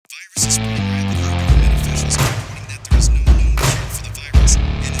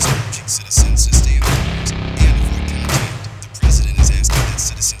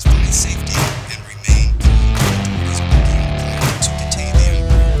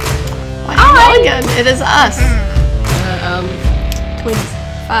all again. It is us. Twins.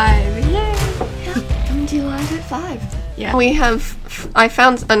 5. Yay. Coming to you live at 5. Yeah. We have... I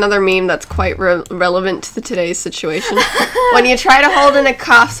found another meme that's quite relevant to today's situation. When you try to hold in a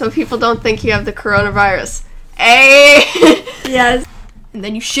cough so people don't think you have the coronavirus. Hey! Yes. And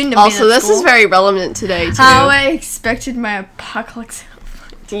then you shouldn't have Also, this is very relevant today, too. How I expected my apocalypse.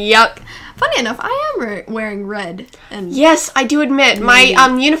 Yuck. Funny enough, I am wearing red. And yes, I do admit, my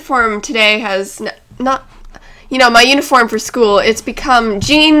uniform today has not... You know, my uniform for school, it's become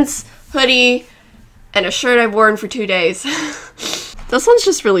jeans, hoodie, and a shirt I've worn for 2 days. This one's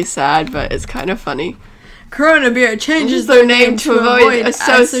just really sad, but it's kind of funny. Corona Beer changes their name to avoid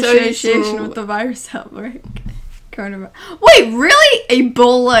association with the virus outbreak. Coronavirus. Wait, really?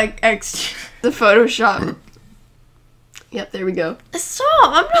 Ebola extra. The Photoshop. Yep, there we go. Stop,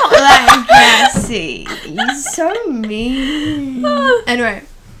 I'm not that gassy. You're so mean. Anyway.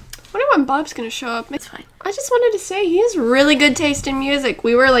 I wonder when Bob's gonna show up. It's fine. I just wanted to say, he has really good taste in music.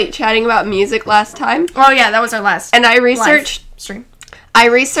 We were, like, chatting about music last time. Oh, yeah, that was our last and I researched... stream. I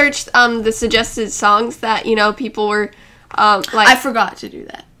researched the suggested songs that, you know, people were, like... I forgot to do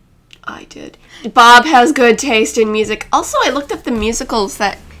that. I did. Bob has good taste in music. Also, I looked up the musicals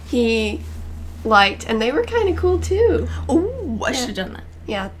that he liked, and they were kind of cool, too. Oh, I should have done that.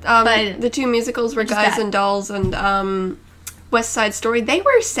 Yeah. But the 2 musicals were Guys and Dolls and West Side Story. They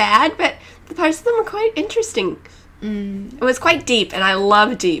were sad, but the parts of them were quite interesting. It was quite deep, and I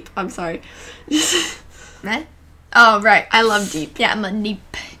love deep. I'm sorry. Eh? Oh, right. I love deep. Yeah, I'm a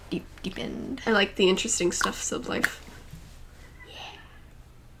deep end. I like the interesting stuffs of life.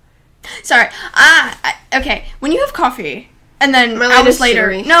 Sorry. Okay. When you have coffee, and then My hours latest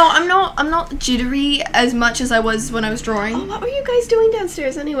later. jittery. No, I'm not jittery as much as I was when I was drawing. Oh, what were you guys doing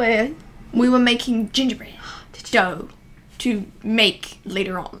downstairs anyway? We were making gingerbread dough to make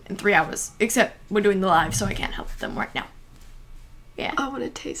later on in 3 hours. Except we're doing the live, so I can't help them right now. Yeah. I want to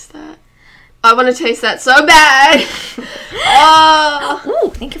taste that. I want to taste that so bad.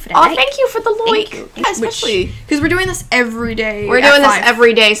 Oh, thank you for that. Oh, thank you for the like. Thank you. Yeah, especially because we're doing this every day. We're doing this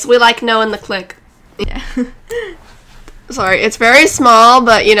every day, so we like knowing the click. Yeah. Sorry, it's very small,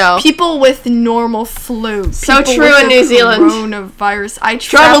 but you know. People with normal flu. So People true with in the New Zealand. Coronavirus. I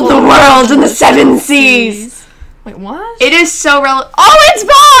Traveled the world in the 7 seas. Wait, what? It is so relevant. Oh, it's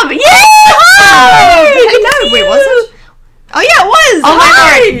Bob! Yay! Hi! Wait, was it? Oh yeah, it was. Oh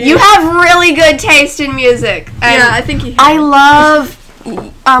Hi! my god, you have really good taste in music. And yeah, I think you. I love.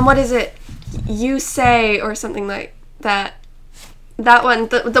 What is it? You Say or something like that. That one,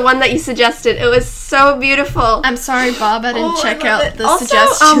 the one that you suggested. It was so beautiful. I'm sorry, Bob. I didn't check out the also,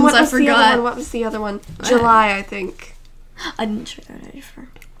 suggestions. I forgot. What was the other one? July, I think. I didn't check out either.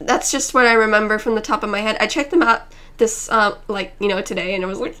 That's just what I remember from the top of my head. I checked them out this, like, you know, today, and it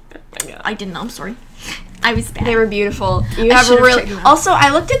was like, oh my god. I didn't. I'm sorry. I was bad. They were beautiful. You have a really. Also, I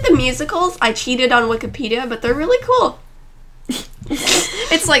looked at the musicals. I cheated on Wikipedia, but they're really cool.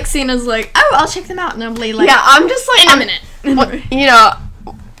 It's like Sienna's like, oh, I'll check them out, and I'm like, yeah, I'm just like in a minute. Well, you know,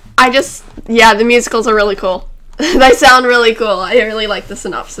 the musicals are really cool. They sound really cool. I really like the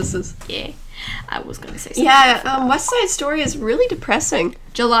synopsises. Yeah, I was gonna say something. Yeah, West Side Story is really depressing.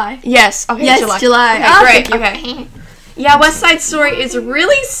 July. Yes. Okay. Yes, July. Okay, great. Okay. Yeah, West Side Story is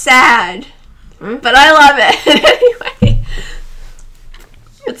really sad, but I love it anyway.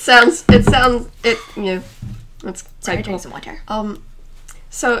 Yeah. That's Sorry, quite drink cool. some water.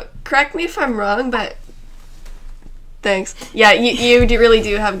 So correct me if I'm wrong, but thanks. Yeah, you really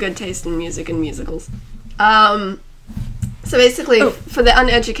do have good taste in music and musicals. So basically, for the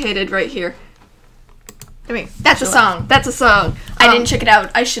uneducated right here. I mean, that's a song. That's a song. I didn't check it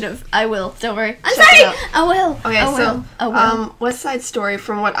out. I should have. I will. Don't worry. I'm Check it sorry. out. I will. Okay, I will. West Side Story,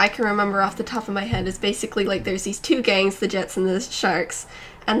 from what I can remember off the top of my head, is basically like there's these 2 gangs, the Jets and the Sharks,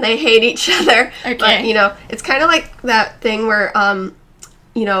 and they hate each other. Okay. But, you know, it's kind of like that thing where,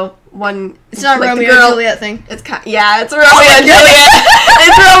 you know, one... It's not like Romeo and Juliet thing. It's yeah, it's Romeo and Juliet.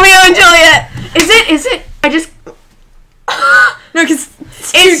 It's Romeo and Juliet. Is it? I just... No, because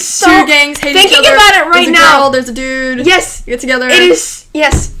it's two gangs hate each other. Thinking about it right there's a now. Girl, there's a dude. Yes. Get together. It is.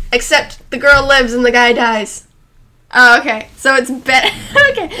 Yes. Except the girl lives and the guy dies. Oh, okay. So it's better.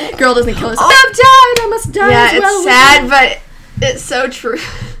 Okay. Girl doesn't kill herself. Oh. I've died. I must die. Yeah, as well. it's sad, but it's so true.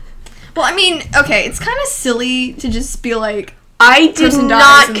 Well, I mean, okay, it's kind of silly to just be like, I did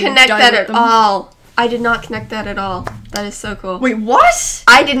not connect that at them. all. I did not connect that at all. That is so cool. Wait, what?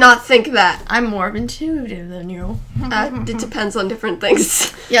 I did not think that. I'm more intuitive than you. It depends on different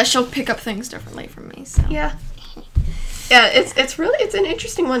things. Yeah, she'll pick up things differently from me. So Yeah. Yeah, it's an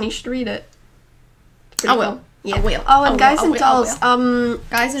interesting one. You should read it. I will. Yeah. I will. Oh, and Guys and Dolls.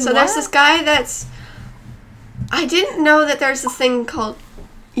 Guys and so there's this guy that's. I didn't know that there's this thing called.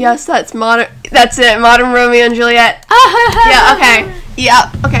 Yes, that's modern. That's it. Modern Romeo and Juliet. Yeah. Okay.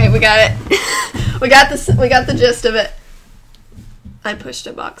 Yeah. Okay. We got it. We got this. We got the gist of it. I pushed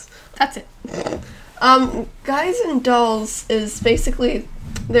a box. That's it. Guys and Dolls is basically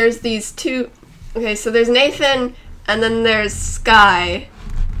there's these two. Okay, so there's Nathan and then there's Sky.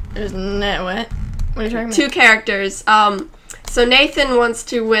 There's no what? What are you talking about? Two characters. So Nathan wants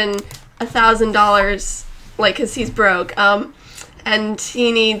to win $1,000, like, cause he's broke. And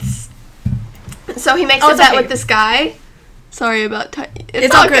he needs. So he makes a bet with this guy. Sorry about.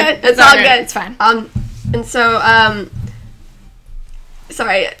 It's all good. It's all good. It's fine. And so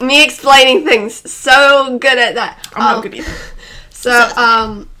sorry, me explaining things. So good at that. I'm not good either.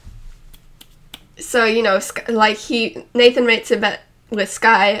 So you know, like Nathan makes a bet with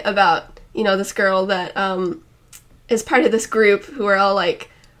Sky about, you know, this girl that is part of this group who are all like,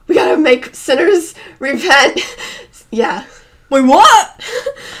 we gotta make sinners repent. Yeah. Wait, what?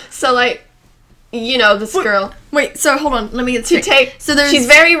 So like, you know, this girl. Wait, so hold on, let me get straight. She's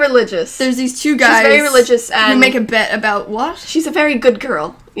very religious. There's these two guys. She's very religious and who make a bet about what? She's a very good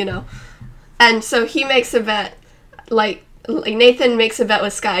girl, you know. And so he makes a bet, like Nathan makes a bet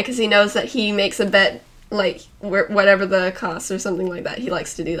with Sky because he knows that he makes a bet, like, whatever the cost or something like that. He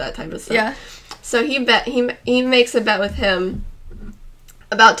likes to do that type of stuff. Yeah. So he makes a bet with him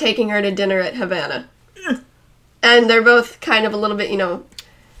about taking her to dinner at Havana. And they're both kind of a little bit, you know.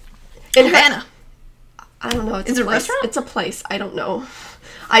 Havana. I don't know. Is it a restaurant? It's a place. I don't know.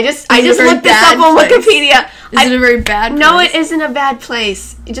 I just looked this up on Wikipedia. Is it a very bad place? No, it isn't a bad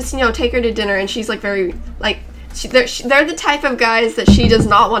place. You just, you know, take her to dinner, and she's like very, like, they're the type of guys that she does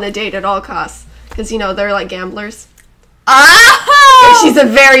not want to date at all costs. Because, you know, they're like gamblers. Oh! And she's a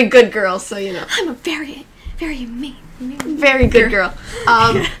very good girl, so, you know. I'm a very, very mean. Very good girl.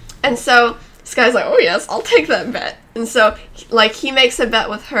 And so this guy's like, oh yes, I'll take that bet. And so, like, he makes a bet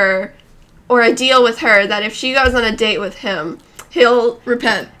with her, or a deal with her, that if she goes on a date with him, he'll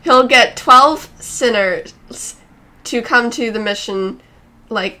repent. He'll get 12 sinners to come to the mission,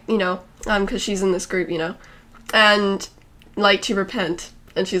 like, you know, because she's in this group, you know, and, like, to repent.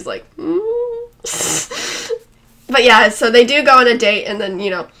 And she's like, But yeah, so they do go on a date, and then, you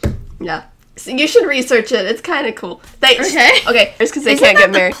know, yeah. So you should research it. It's kind of cool. Okay, just because they can't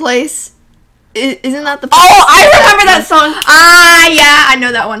get married. Isn't that the place? Oh, I remember that song. Yeah, I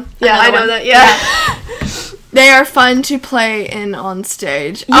know that one. Yeah, I know that. Yeah. They are fun to play in on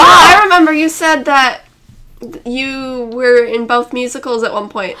stage. Yeah, I remember you said that you were in both musicals at one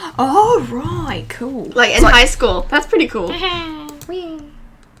point. Oh, right, cool. Like in high school. That's pretty cool.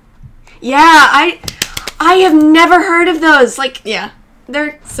 Yeah, I have never heard of those. Like, yeah,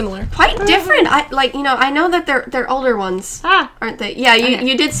 they're similar, quite different. I know that they're older ones, aren't they? Yeah,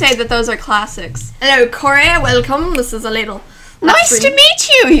 you did say that those are classics. Hello, Korea. Welcome. This is a little. Nice to meet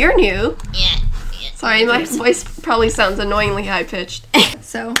you. You're new. Yeah. Sorry, my voice probably sounds annoyingly high pitched.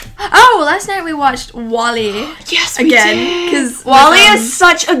 So, last night we watched WALL-E. Yes, again, because WALL-E is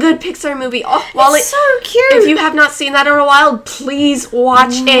such a good Pixar movie. Oh, WALL-E, it's so cute. If you have not seen that in a while, please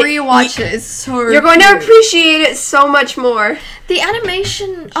watch it. Rewatch it. It's so. You're going to appreciate it so much more. The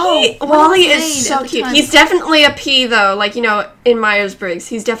animation. WALL-E is so cute. He's definitely a P though. Like, you know, in Myers-Briggs,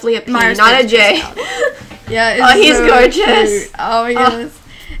 he's definitely a P, not a J. Yeah. He's so gorgeous. Cute. Oh my goodness.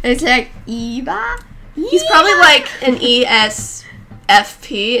 It's like Eva. He's probably like an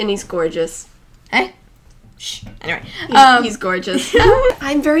ESFP, and he's gorgeous. Anyway, he's gorgeous.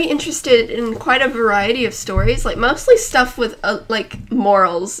 I'm very interested in quite a variety of stories, like mostly stuff with like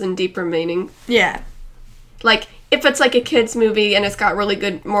morals and deeper meaning. Yeah. Like if it's like a kids movie and it's got really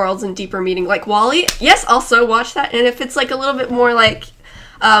good morals and deeper meaning, like WALL-E, yes, also watch that. And if it's like a little bit more like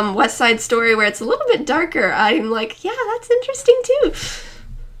West Side Story, where it's a little bit darker, I'm like, yeah, that's interesting too.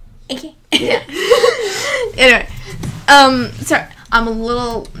 Okay. Yeah. Anyway, so I'm a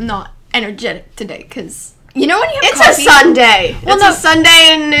little not energetic today because you know when you have coffee? A Sunday. Well, it's a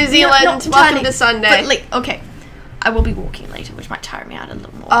Sunday in New Zealand. Welcome to Sunday. But like, okay, I will be walking later, which might tire me out a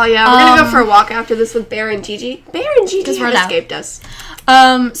little more. Oh yeah, we're gonna go for a walk after this with Bear and Gigi. Bear and Gigi have escaped us.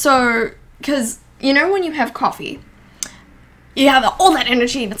 So because you know when you have coffee, you have all that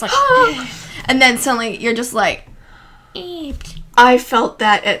energy, and it's like, and then suddenly you're just like, I felt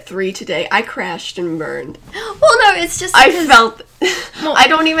that at 3 today. I crashed and burned. Well, no, it's just I felt. I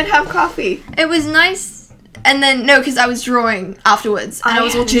don't even have coffee. It was nice, and then no, because I was drawing afterwards, and I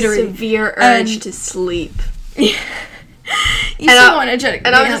was all jittery. Severe urge to sleep. You so energetic,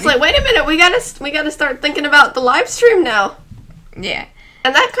 and I was just like, wait a minute, we gotta start thinking about the live stream now. Yeah,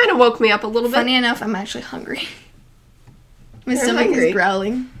 And that kind of woke me up a little bit. Funny enough, I'm actually hungry. My You're stomach hungry. is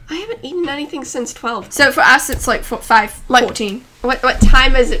growling. I haven't eaten anything since 12. So for us, it's like 5:14. What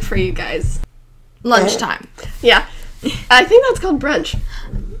time is it for you guys? Lunchtime. Yeah. I think that's called brunch.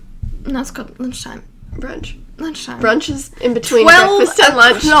 No, it's called lunchtime. Brunch. Lunchtime. Brunch is in between 12 breakfast and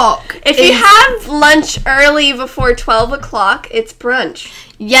lunch. o'clock. If you have lunch early before 12 o'clock, it's brunch.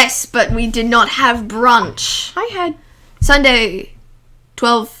 Yes, but we did not have brunch. I had... Sunday,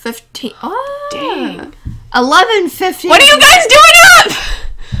 12:15. Oh, Dang. 11:15. What are you guys doing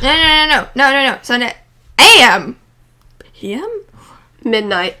up? No. Sunday, AM. PM?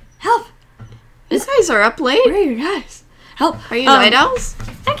 Midnight. Help. You guys are up late. Where are you guys? Help. Are you night owls?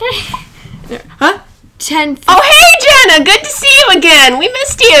 Okay. Huh? 10. Oh, hey, Jenna. Good to see you again. We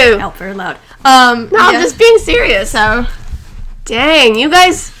missed you. Help, very loud. No, I'm just being serious. So, dang, you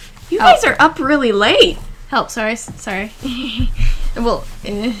guys are up really late. help. Sorry. Well,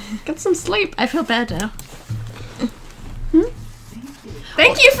 Get some sleep. I feel bad now.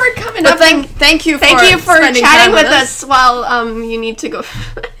 Thank you for coming But up. thank you for chatting spending time with us while you need to go.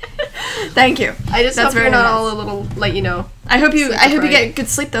 Thank you. I just That's hope you're very not nice. all a little, like, you know. I hope you Sleep get good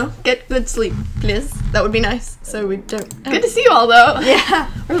sleep though. Get good sleep. Please. That would be nice. So we don't. Good to see you all, though. Yeah.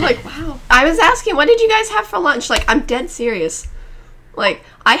 We're like, wow. I was asking, what did you guys have for lunch? Like, I'm dead serious. Like,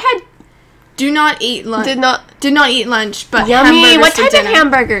 I had... Do not eat lunch. Did not eat lunch, but Yummy. hamburgers What for type dinner. of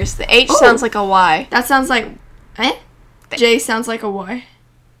hamburgers? The H Ooh. sounds like a Y. That sounds like J sounds like a Y.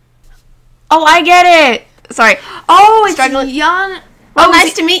 Oh, I get it. Sorry. Oh, it's Struggling. Yana. Oh,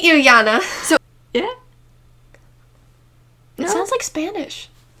 nice to meet you, Yana. So yeah. It No? sounds like Spanish.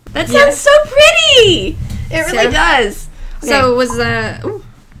 That Yeah. sounds so pretty. It really So- does. So was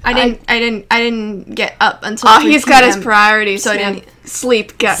I didn't get up until. Oh, he's 3 got his p.m. priorities. So I man. didn't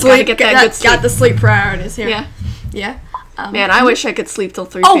Sleep. Gotta sleep. get that good sleep. Got the sleep priorities here. Yeah. Yeah. Man, I wish I could sleep till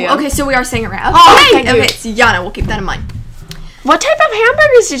 3 Oh, p.m. okay. So we are saying around. Oh, hey, thank you. okay. It's Yana. We'll keep that in mind. What type of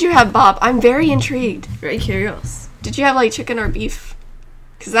hamburgers did you have, Bob? I'm very intrigued. Very curious. Did you have, like, chicken or beef?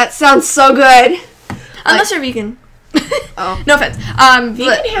 Because that sounds so good. Unless you're vegan. Oh. No offense.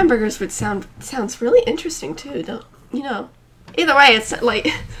 Vegan hamburgers would sounds really interesting, too. Don't, you know. Either way, it's, like,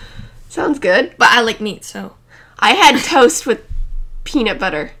 sounds good. But I like meat, so. I had toast with peanut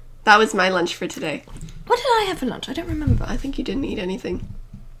butter. That was my lunch for today. What did I have for lunch? I don't remember. I think you didn't eat anything.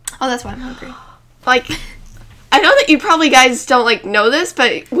 Oh, that's why I'm hungry. Like, I know that you probably guys don't, like, know this,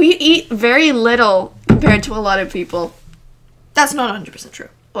 but we eat very little compared to a lot of people. That's not 100% true.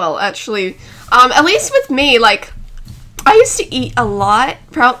 Well, actually, at least with me, like, I used to eat a lot.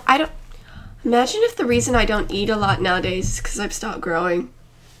 Imagine if the reason I don't eat a lot nowadays is because I've stopped growing.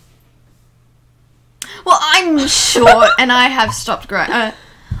 Well, I'm short and I have stopped growing.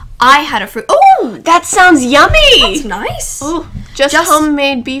 I had a fruit. Oh, that sounds yummy! That's nice. Oh, just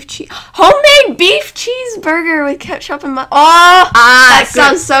homemade beef cheese. Homemade beef cheeseburger with ketchup and that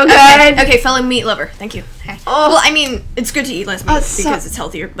sounds so good. Okay, fellow meat lover. Thank you. Oh. Well, I mean, it's good to eat less meat so- because it's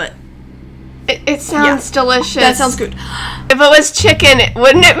healthier, but It sounds delicious. that sounds good. If it was chicken,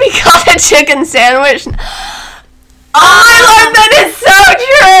 wouldn't it be called a chicken sandwich? Oh my lord, that is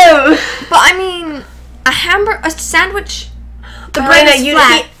so true! But I mean, a sandwich, the Marlana, bread is you'd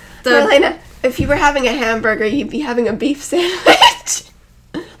flat. eat- Marlana, if you were having a hamburger, you'd be having a beef sandwich.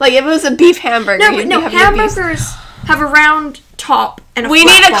 Like, if it was a beef hamburger, you'd be having a beef. Hamburgers have a round top and a We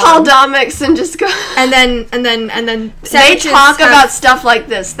flat need to call bottom. Domix and just go. And then They sandwiches talk have- about stuff like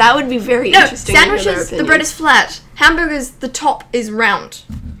this. That would be very no interesting. to hear their sandwiches. The opinion. bread is flat. Hamburgers, the top is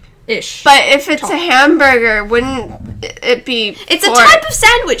round-ish. But if it's a hamburger, wouldn't it be? It's a pork? type of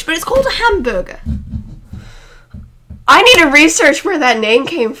sandwich, but it's called a hamburger. I need to research where that name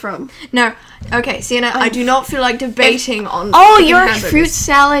came from. No. Okay, Sienna, I do not feel like debating on. Oh, freaking your hamburgers. fruit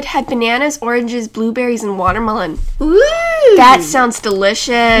salad had bananas, oranges, blueberries, and watermelon. Ooh, That sounds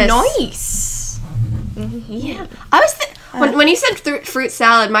delicious. nice. Yeah. I was when you said fruit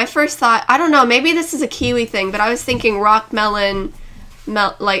salad, my first thought, I don't know, maybe this is a Kiwi thing, but I was thinking rock melon,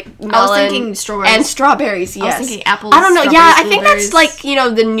 melon. I was thinking strawberries. And strawberries, yes. I was thinking apples. I don't know. Yeah, strawberries, I think that's blueberries. like, you know,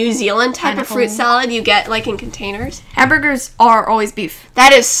 the New Zealand type of fruit Pineapple. salad you get like in containers. Hamburgers are always beef.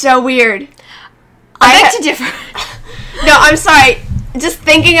 That is so weird. I beg to differ. No, I'm sorry. Just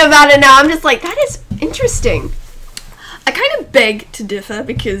thinking about it now, I'm just like, that is interesting. I kind of beg to differ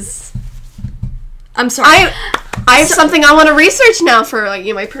because I'm sorry. I have something I want to research now for like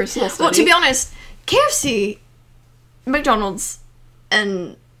my personal study. Well, to be honest, KFC, McDonald's,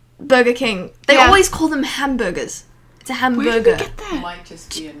 and Burger King, they Yeah. always call them hamburgers. It's a Where did hamburger. we get that? Might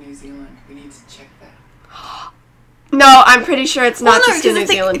just be in New Zealand. We need to check that. No, I'm pretty sure it's not Well, no, just in New because the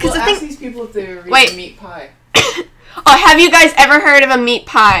thing- Zealand. because We'll the ask thing- these people if they're Wait. eating meat pie. Oh, have you guys ever heard of a meat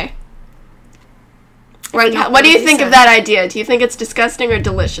pie? Like, what do you think of that idea? Do you think it's disgusting or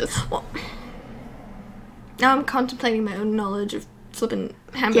delicious? Well, now I'm contemplating my own knowledge of flipping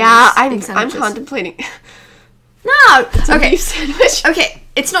hamburgers. Yeah, I'm contemplating. No! Okay. Beef sandwich. Okay,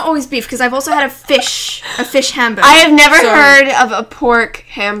 it's not always beef, because I've also had a fish hamburger. I have never heard of a pork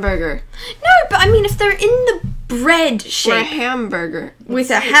hamburger. No, but I mean, if they're in the bread shape. Or a hamburger. With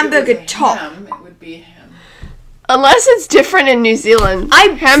a hamburger top. Ham, it would be ham. Unless it's different in New Zealand.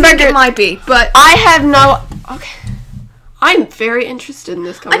 Hamburger think it might be, but I have no... Okay. I'm very interested in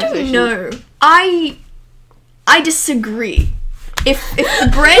this conversation. I don't know. I disagree. If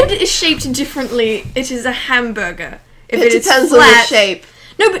the bread is shaped differently, it is a hamburger. If it depends on the shape.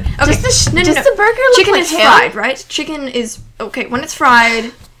 No, but okay. Does the burger look chicken like is ham? fried, right? Chicken is okay when it's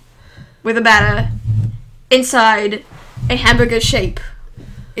fried with a batter inside a hamburger shape.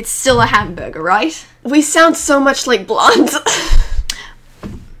 It's still a hamburger, right? We sound so much like blondes.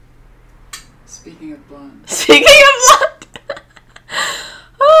 Speaking of blonde. Speaking of blonde.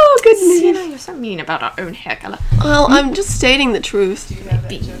 Oh, goodness. Sienna, you're so mean about our own hair color. Well, I'm just stating the truth. Do you have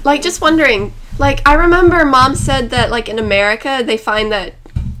that joke? Like, just wondering. Like, I remember Mom said that, like, in America, they find that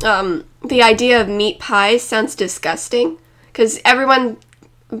the idea of meat pies sounds disgusting. Because everyone...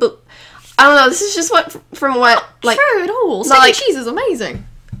 I don't know, this is just from what, like... True at all. Steak and cheese is amazing.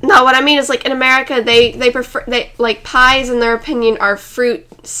 No, what I mean is, like, in America, they prefer... like, pies, in their opinion, are fruit,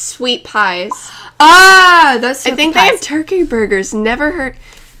 sweet pies. Ah, that's I think they have turkey burgers. Never heard...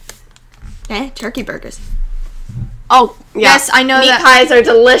 turkey burgers. Oh, yeah. Yes, I know meat that. pies are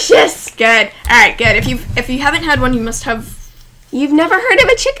delicious. Good. Alright, good. If you haven't had one, you must have... You've never heard of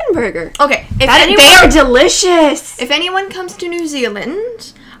a chicken burger. Okay. They are delicious. If anyone comes to New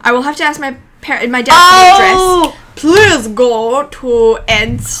Zealand, I will have to ask my dad's address. Please go to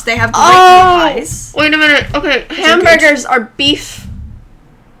Ed's. They have great meat pies. Wait a minute. Okay, hamburgers are beef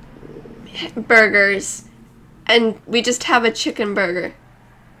burgers, and we just have a chicken burger.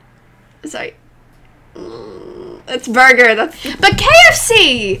 Sorry. It's burger. But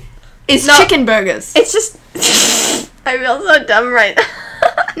KFC is chicken burgers. It's just... I feel so dumb right now.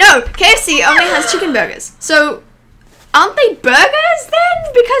 No, KFC only has chicken burgers. So, aren't they burgers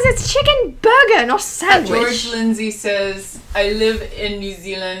then? Because it's chicken burger, not sandwich. George Lindsay says, I live in New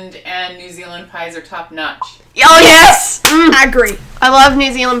Zealand and New Zealand pies are top notch. Oh, yes! Agree. I love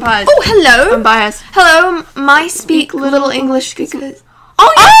New Zealand pies. Oh, hello. I'm biased. Hello, my speak little English.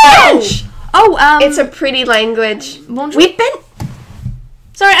 Oh, yeah! French! Oh, it's a pretty language. Bonjour. We've been...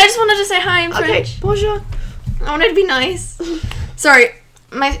 Sorry, I just wanted to say hi in Okay, French. bonjour. I wanted to be nice. Sorry,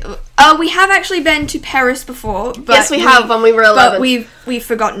 we have actually been to Paris before. But yes, we have when we were 11. But we've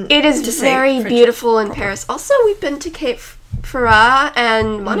forgotten. It is very beautiful in Paris. Also, we've been to Cape Ferrat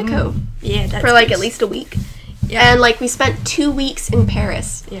and Monaco. Yeah, that's for like at least a week. Yeah. And like we spent 2 weeks in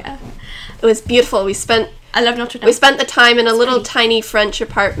Paris. Yeah. It was beautiful. I love Notre Dame. We spent the time in a little tiny French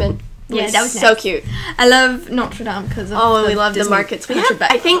apartment. Yeah, that was so nice. Cute. I love Notre Dame because of we love Disney the markets.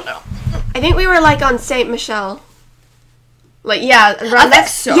 I think we were like on Saint Michel. Like around think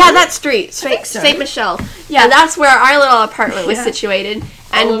so. Yeah, that street. So. Saint Michel. Yeah, and that's where our little apartment was situated.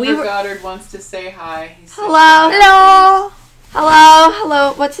 And Oliver Goddard wants to say hi. Hello.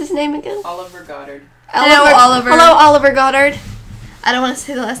 What's his name again? Oliver Goddard. Hello, Oliver. Hello, Oliver Goddard. I don't want to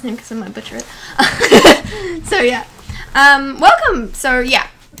say the last name because I might butcher it. So yeah, welcome. So yeah,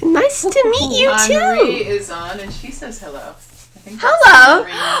 nice to meet you too. Marie is on and she says hello. I think hello.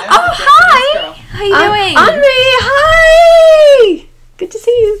 Oh, hi. How you doing? Henri, hi. Good to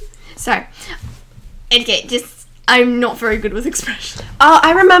see you. Sorry. Okay, I'm not very good with expression. Oh,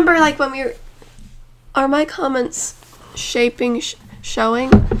 I remember like when we were... Are my comments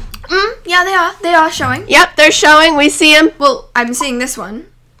showing? Yeah, they are. They are showing. Yep, they're showing. We see them. Well, I'm seeing this one.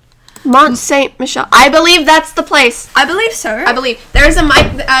 Mont Saint Michel. I believe that's the place. I believe so. I believe. There's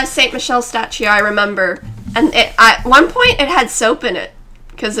a Saint Michel statue, I remember. And at one point it had soap in it.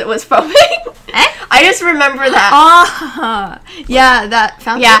 Because it was foaming. I just remember that. Yeah, that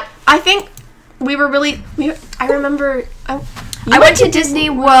fountain. Yeah, I think we were really... I remember... I went to Disney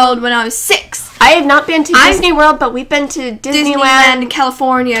World when I was 6. I have not been to Disney World, but we've been to Disneyland,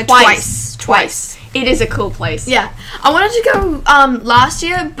 California, twice. It is a cool place. Yeah. I wanted to go last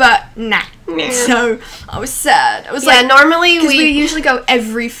year, but nah. So I was sad. I was normally we usually go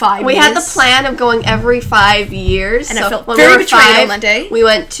every 5 years. We had the plan of going every 5 years. And I felt very betrayed on that day. We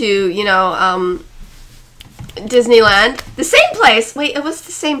went to, Disneyland. The same place. Wait, it was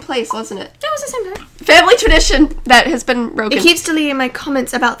the same place, wasn't it? It was the same place. Family tradition that has been broken. It keeps deleting my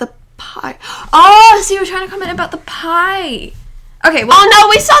comments about the pie. Oh, so you were trying to comment about the pie. Okay, well... Oh, no,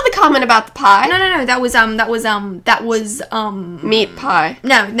 we saw the comment about the pie. No, that was meat pie.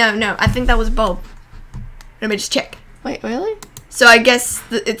 No, I think that was Bob. Let me just check. Wait, really? So I guess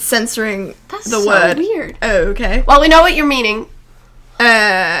it's censoring the word. That's so weird. Oh, okay. Well, we know what you're meaning.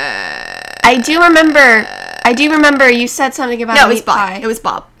 I do remember you said something about meat pie. It was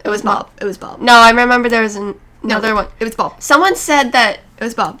Bob. It was Bob. No, I remember there was another one. It was Bob. Someone said that It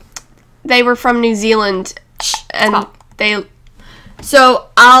was Bob. they were from New Zealand and Bob. they... So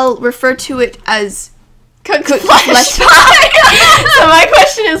I'll refer to it as cooked flesh pie. So my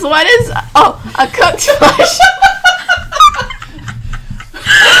question is, what is... Oh, a cooked flesh.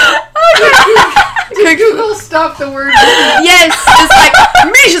 Did Google stop the word? Yes, it's like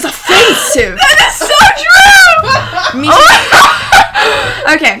meat is offensive. That is so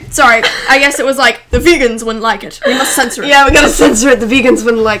true. Okay, sorry. I guess it was like the vegans wouldn't like it. We must censor it. Yeah, we gotta censor it. The vegans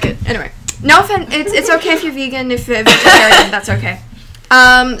wouldn't like it. Anyway, no offense. It's okay if you're vegan. If you're vegetarian, that's okay.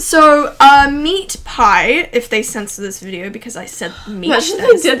 So meat pie. If they censor this video because I said meat. Imagine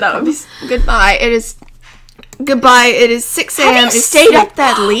if they did that. Would be goodbye. It is 6 a.m. Have you stayed up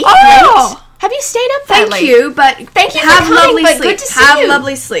that late? Oh! Have you stayed up that late? Thank you, but thank you have for coming, lovely but sleep. good to see Have you.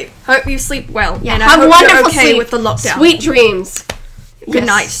 lovely sleep. Hope you sleep well. Yeah, and have I hope wonderful you're okay sleep. with the lockdown. Sweet dreams. Good Yes.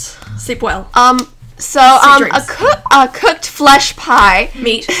 night. Sleep well. A cooked flesh pie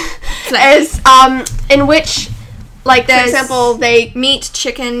Meat. is in which, like, for There's example, they meat,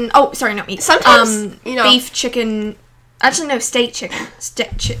 chicken. Oh, sorry, not meat. Sometimes, you know, beef, chicken. Actually, no, steak chicken. So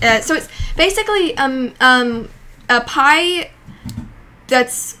it's basically a pie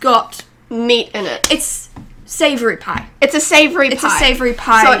that's got meat in it. it's savory pie. It's a savory pie. It's a savory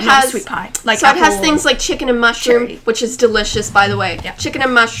pie, So it not has a sweet pie. Like so it has apple things like chicken and mushroom, cherry. which is delicious, by the way. Yeah. Chicken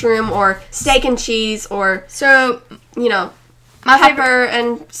and mushroom, or steak and cheese, or So you know, my pepper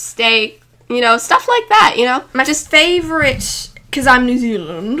and steak. You know, stuff like that. You know. my favorite, because I'm New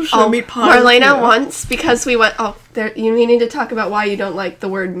Zealand, so meat pie. Marlana once, because we went. Oh, there. You need to talk about why you don't like the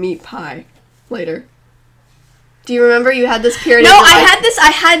word meat pie later. Do you remember you had this period? No, of I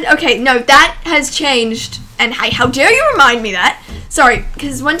life- had. Okay, no, that has changed. And how dare you remind me that? Sorry,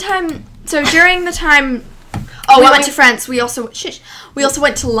 because one time, so during the time, we went to France. We also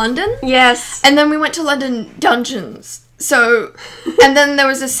went to London. Yes. And then we went to London Dungeons. So, and then there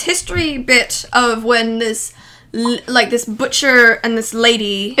was this history bit of when this butcher and this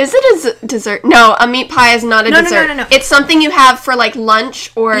lady. Is it a dessert? No, a meat pie is not a dessert. No. It's something you have for like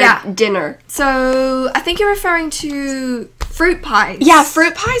lunch or dinner. So I think you're referring to fruit pies. Yeah,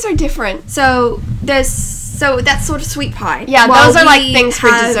 fruit pies are different. So that's sort of sweet pie. Yeah, While those are like we things for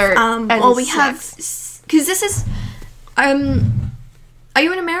dessert. Well, and we have because this is are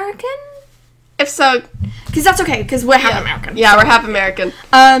you an American? If so, Because that's okay. Because we're half American. Yeah, we're half American.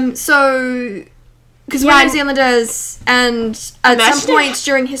 So. Because Yeah, we're New Zealanders, and at Imagine some point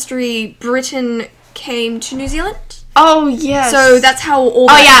during history, Britain came to New Zealand. Oh yes. So that's how all.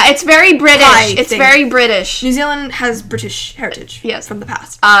 Oh yeah, it's very British. pie It's thing. very British. New Zealand has British heritage. Yes. From the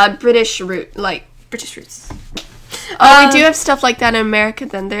past. British root, like. British roots. Oh, we do have stuff like that in America.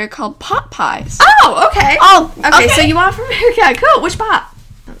 Then they're called pot pies. Oh, okay. Oh, Okay, so you are from America. Cool. Which part?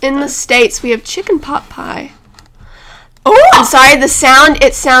 In the States, we have chicken pot pie. Oh, I'm sorry. The sound.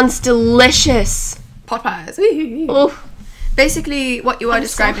 It sounds delicious. Pot pies. Oh, Basically, what you are I'm so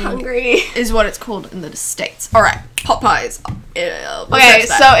describing hungry. is what it's called in the States. All right, pot pies. Okay,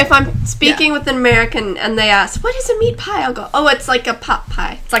 so if I'm speaking with an American and they ask, "What is a meat pie?" I'll go, "Oh, it's like a pot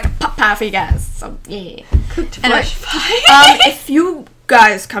pie, it's like a pot pie for you guys. So yeah, cooked Anyway, flesh pie." if you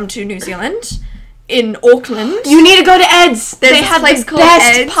guys come to New Zealand, in Auckland, You need to go to Ed's. There's They this have place the called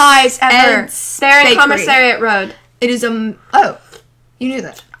best Ed's. pies ever. Ed's They're in Bakery. Commissariat Road. it is oh, you knew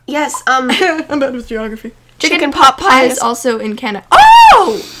that. Yes. I'm bad with geography. Chicken pot pie is also in Canada.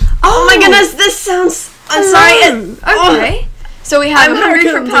 Oh my goodness! This sounds. I'm sorry. Okay. So we have I'm hungry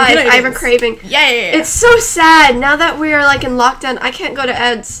for Americans and pie. I have a Canadians. craving. Yeah. It's so sad now that we are like in lockdown. I can't go to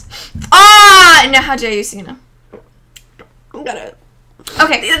Ed's. No, how dare you, Sienna? I'm gonna.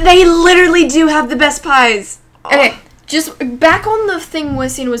 Okay. They literally do have the best pies. Okay. Just back on the thing where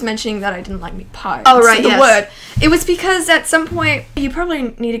Sienna was mentioning that I didn't like meat pie. Oh, right, The yes. word. It was because at some point you probably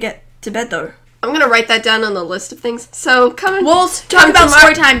need to get to bed though. I'm gonna write that down on the list of things. So come and We'll talk about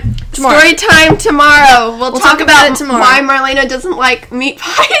story time tomorrow. Story time tomorrow. We'll talk about about it tomorrow. why Marlana doesn't like meat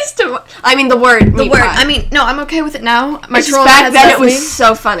pies. I mean the word. The meat word. Pie. I mean, no, I'm okay with it now. My It's just trauma back has then left it was me.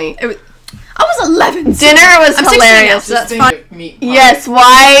 so funny. I was 11. Dinner was I'm 16 now, hilarious. so that's Think fine. of meat pie. Yes,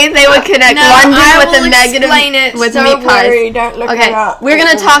 why they would connect No, London I with will a negative explain it. with Don't meat pies. worry, don't look Okay, it up. we're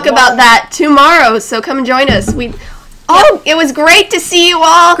gonna talk about that tomorrow. So come join us. Oh, it was great to see you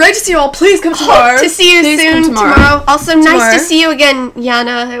all. Great to see you all. Please come tomorrow. Hope to see you soon tomorrow. Also, nice to see you again,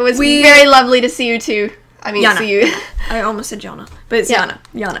 Yana. It was very lovely to see you too. I mean, Yana. see you. I almost said Jana, but it's Yana.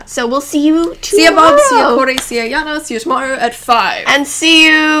 Yana. So we'll see you tomorrow. See you, Bob. See you, Corey. See you, Yana. See you tomorrow at 5. And see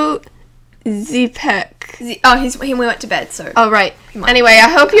you, Zipek. We went to bed, so. Oh, right. Anyway, I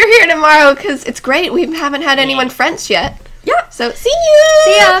hope you're here tomorrow, because it's great. We haven't had anyone French yet. Yep. So, see you.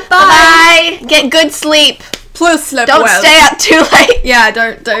 See ya. Bye. Bye. Get good sleep. Plus, sleep Don't well. stay up too late. Yeah,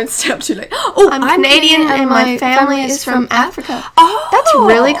 don't stay up too late. Oh, I'm Canadian and my family is from Africa. Oh. That's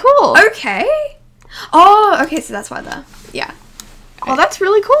really cool. Okay. Oh, okay, so that's why yeah. Oh, that's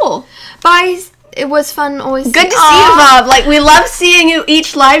really cool. Bye. It was fun always. Good to see you, Bob. Like, we love seeing you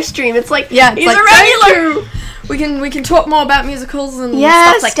each live stream. It's like, yeah, he's like, a regular. We can talk more about musicals and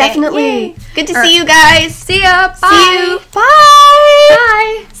yes, stuff like definitely. that. Good to see you guys. See ya. Bye. See you. Bye.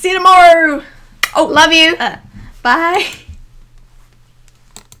 Bye. See you tomorrow. Oh, love you. Bye.